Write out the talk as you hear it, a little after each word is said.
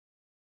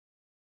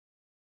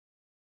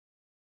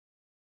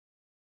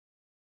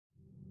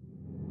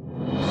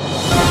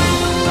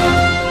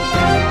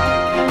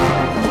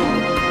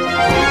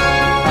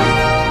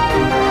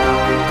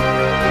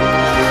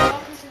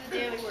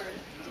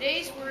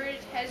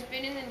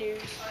been in the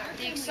news,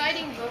 the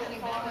exciting book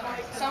called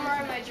Summer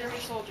of My German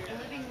Soldier.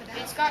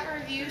 It's gotten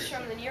reviews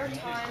from the New York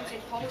Times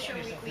and Publisher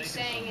Weekly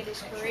saying it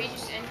is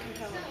courageous and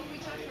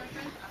compelling.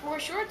 For a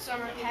short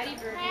summer, Patty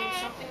Berg knew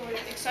something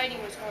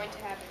exciting was going to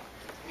happen.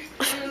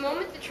 From the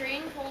moment the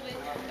train pulled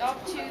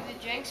up to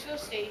the Jenksville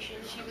station,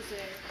 she was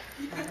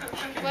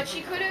there. But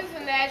she could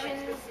have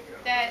imagined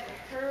that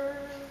her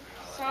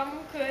sum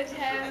could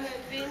have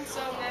been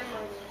so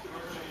memorable.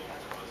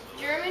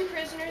 German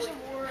prisoners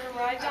of war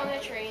arrived on the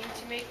train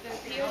to make the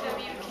POW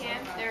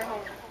camp their home.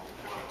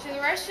 To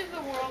the rest of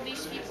the world,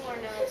 these people are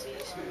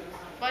Nazis.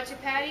 But to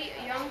Patty,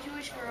 a young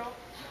Jewish girl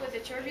with a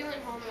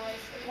turbulent home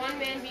life, one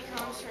man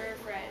becomes her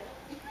friend.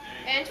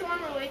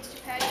 Antoine relates to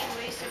Patty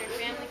in ways that her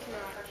family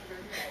cannot.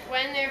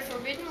 When their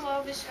forbidden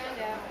love is found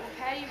out, will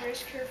Patty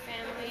risk her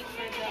family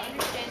for the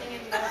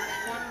understanding and love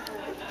of one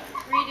boy?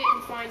 Read it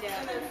and find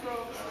out.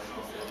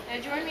 Now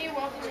join me in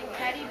welcoming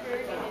Patty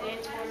Berg and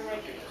Antoine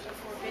Reichert of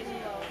Forbidden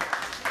Love.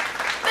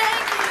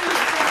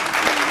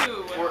 Thank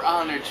you! We're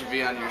honored to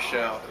be on your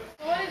show.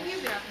 What have you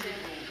been up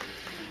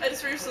to? I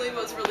just recently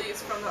was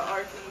released from the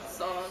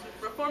Arkansas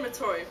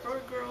Reformatory for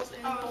girls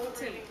in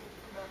Bolton.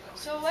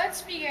 So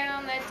let's begin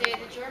on that day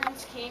the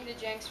Germans came to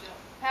Jenksville.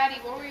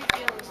 Patty, what were your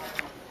feelings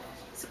then?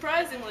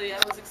 Surprisingly, I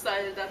was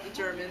excited that the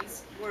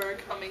Germans were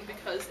coming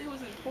because it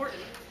was an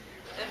important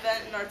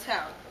event in our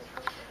town.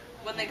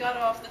 When they got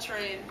off the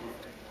train,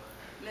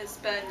 Miss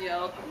Ben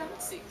yelled,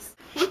 "Nazis,"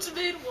 which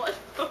made one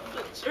of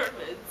the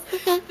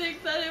Germans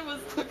think that it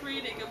was the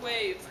greeting and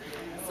waved.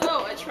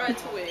 So I tried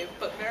to wave,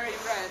 but Mary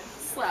Wren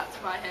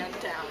slapped my hand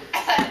down.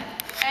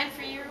 And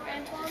for you,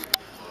 Antoine?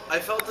 I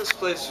felt this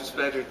place was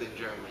better than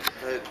Germany,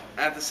 but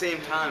at the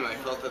same time I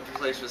felt that the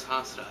place was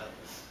hostile.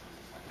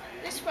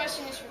 This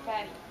question is for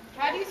Patty.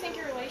 How do you think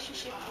your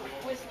relationship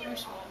with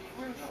Ruth was?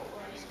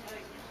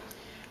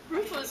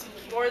 Ruth was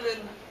more than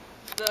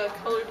the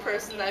colored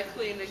person that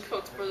cleaned and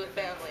cooked for the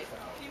family.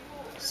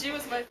 She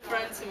was my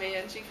friend to me,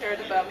 and she cared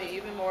about me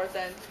even more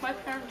than my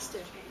parents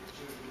did.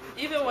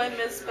 Even when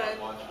Miss Ben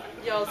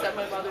yells at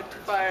my mother to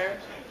fire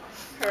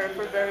her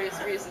for various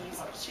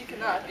reasons, she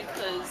cannot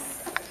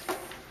because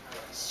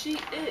she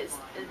is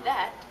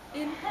that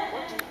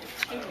important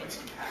to me,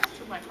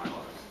 to my family.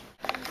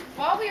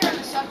 While we are on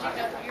the subject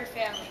of your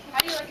family, how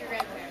do you like your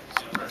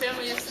grandparents? My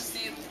family used to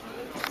see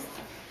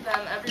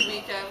them every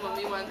weekend when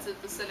we went to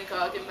the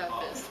synagogue in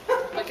Memphis.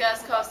 But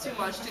gas cost too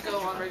much to go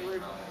on a regular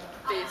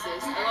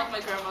basis. I love my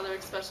grandmother,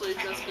 especially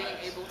just being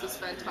able to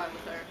spend time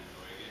with her.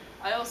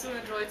 I also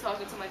enjoy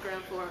talking to my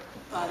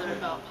grandfather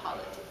about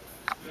politics.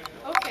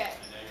 Okay,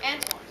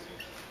 Antoine,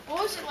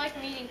 what was it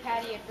like meeting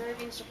Patty at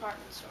Bergen's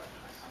department store?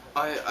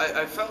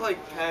 I felt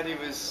like Patty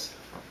was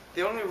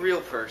the only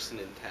real person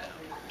in town.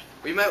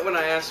 We met when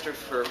I asked her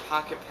for a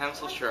pocket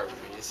pencil sharpener.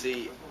 You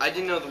see, I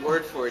didn't know the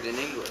word for it in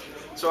English,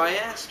 so I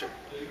asked her.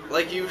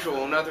 Like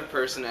usual, another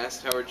person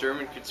asked how a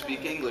German could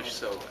speak English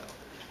so well.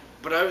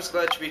 But I was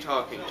glad to be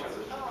talking to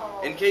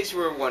her. In case you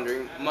were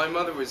wondering, my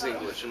mother was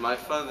English and my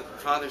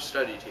father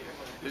studied here.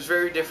 It was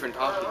very different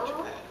talking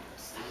to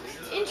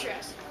Patty.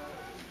 Interesting.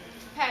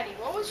 Patty,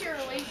 what was your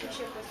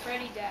relationship with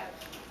Freddie Dab?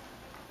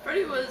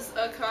 Freddie was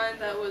a kind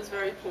that was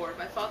very poor.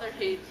 My father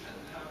hated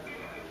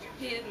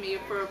me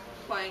for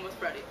playing with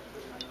Freddie.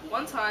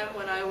 One time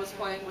when I was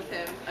playing with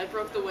him, I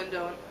broke the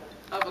window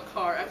of a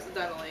car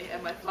accidentally,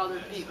 and my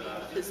father beat me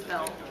with his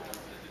belt.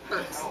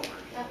 Hurts.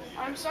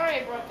 I'm sorry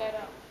I brought that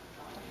up.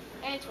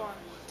 Antoine,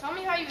 tell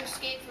me how you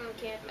escaped from the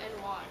camp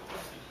and why.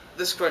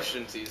 This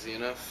question's easy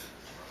enough.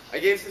 I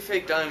gave the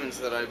fake diamonds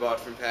that I bought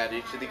from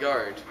Patty to the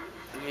guard.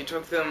 He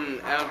took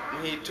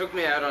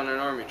me out on an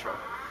army truck.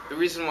 The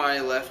reason why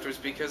I left was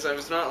because I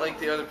was not like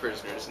the other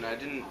prisoners, and I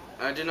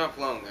did not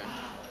belong there.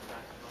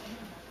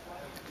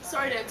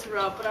 Sorry to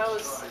interrupt, but I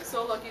was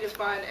so lucky to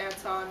find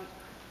Anton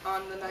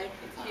on the night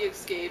he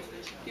escaped.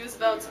 He was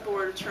about to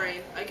board a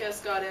train. I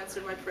guess God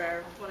answered my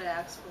prayer when I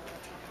asked for it.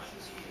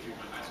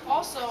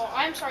 Also,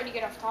 I'm sorry to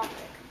get off topic,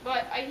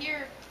 but I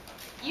hear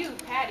you,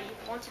 Patty,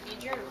 want to be a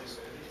journalist.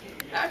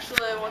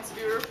 Actually, I want to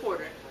be a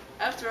reporter.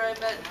 After I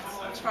met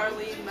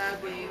Charlene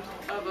Madleen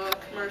of a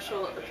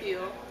Commercial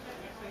Appeal,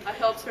 I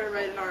helped her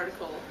write an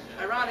article,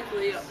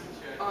 ironically,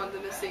 on the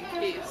missing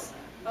case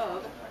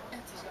of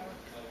Anton.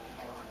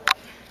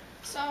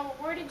 So,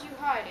 where did you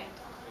hide,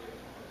 Anton?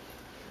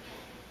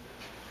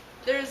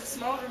 There is a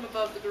small room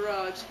above the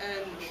garage,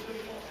 and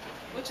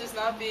which is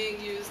not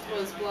being used,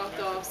 was blocked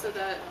off so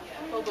that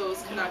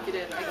hobos cannot get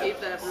in. I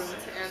gave that room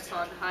to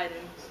Anton to hide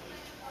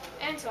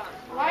in. Anton,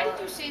 why did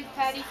you save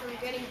Patty from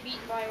getting beat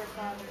by her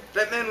father?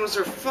 That man was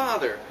her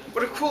father.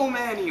 What a cool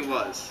man he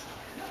was.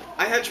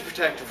 I had to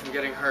protect her from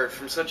getting hurt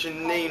from such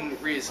an inane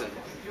reason.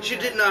 She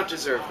did not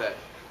deserve that.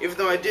 Even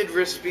though I did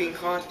risk being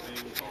caught,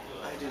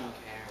 I didn't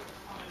care.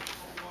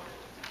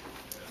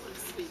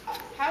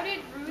 How did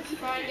Ruth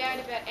find out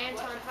about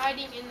Anton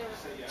hiding in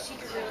the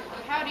secret room,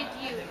 and how did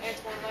you,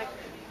 Antoine, like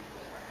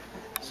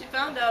her? She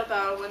found out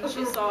about it when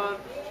she saw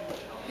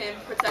him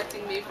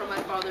protecting me from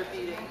my father's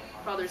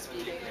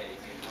beating.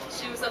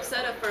 She was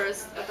upset at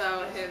first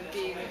about him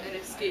being an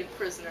escaped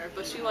prisoner,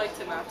 but she liked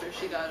him after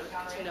she got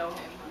to know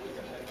him.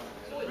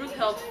 Ruth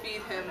helped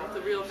feed him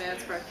the real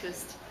man's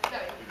breakfast.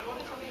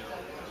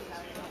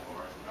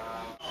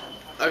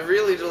 I'm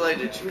really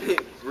delighted to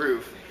meet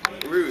Ruth.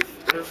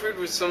 Her food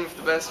was some of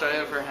the best I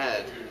ever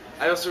had.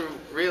 I also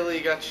really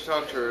got to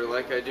talk to her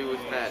like I do with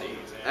Patty.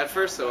 At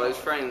first, though, I was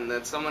frightened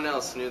that someone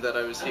else knew that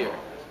I was here.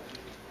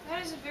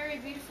 That is a very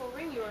beautiful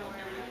ring you are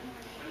wearing.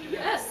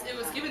 Yes, it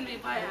was given me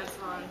by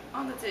Anton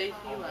on the day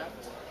he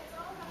left.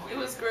 It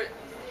was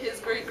his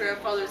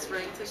great-grandfather's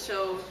ring to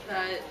show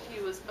that he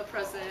was a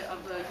president of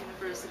a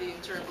university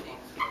in Germany.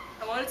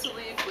 I wanted to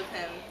leave with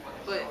him,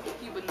 but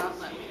he would not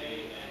let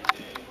me.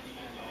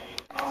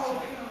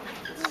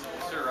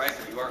 Mr.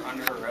 Riker, you are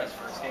under arrest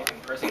for escaping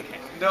prison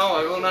camp. No,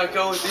 I will not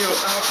go with you.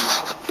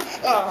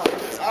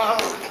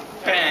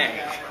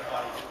 Bang!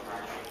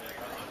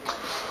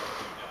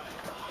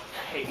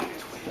 I hate you,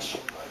 Twitch.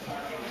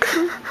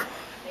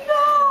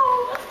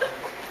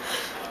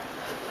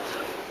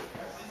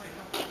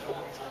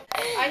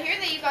 I hear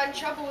that you got in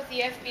trouble with the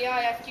FBI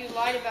after you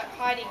lied about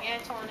hiding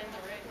Anton in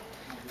the ring.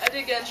 I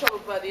did get in trouble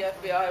by the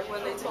FBI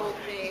when they told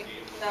me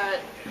that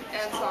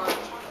Anton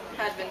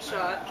had been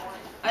shot.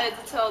 I had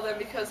to tell them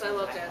because I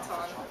loved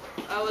Anton.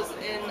 I was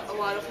in a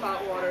lot of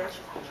hot water.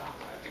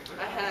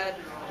 I had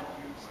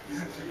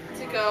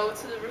to go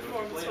to the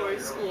reformatory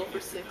school for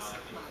 6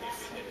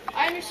 months.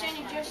 I understand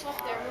you just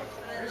left there.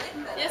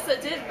 Yes, I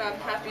did, and I'm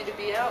happy to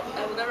be out.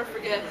 I will never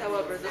forget,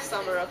 however, the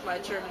summer of my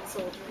German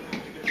soldier.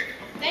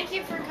 Thank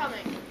you for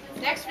coming.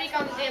 Next week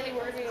on the Daily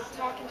Word, we will be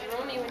talking to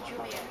Romeo and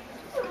Juliet.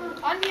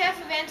 On behalf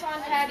of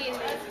Anton, Patty, and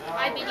me,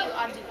 I bid you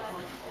adieu.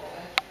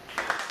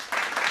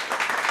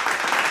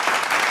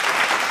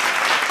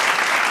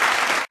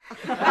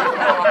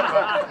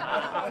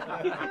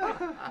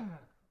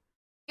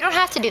 You don't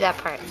have to do that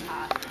part.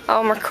 Oh,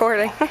 I'm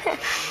recording.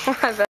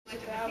 My bad.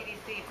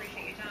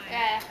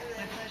 Yeah.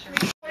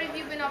 What have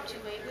you been up to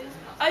lately?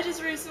 I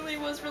just recently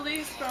was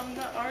released from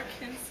the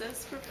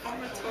Arkansas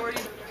Reformatory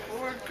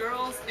for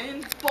Girls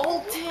in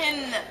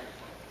Bolton,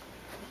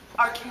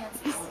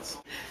 Arkansas.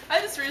 I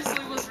just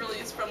recently was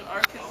released from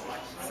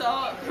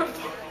Arkansas.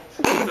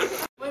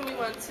 When we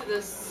went to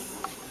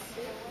this...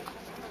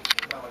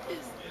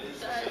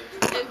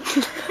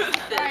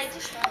 Alright,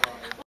 just stop.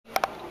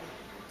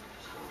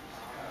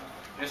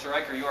 Mr.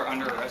 Riker, you are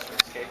under arrest for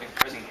escaping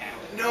prison camp.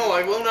 No,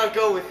 I will not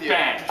go with you.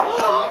 Bang!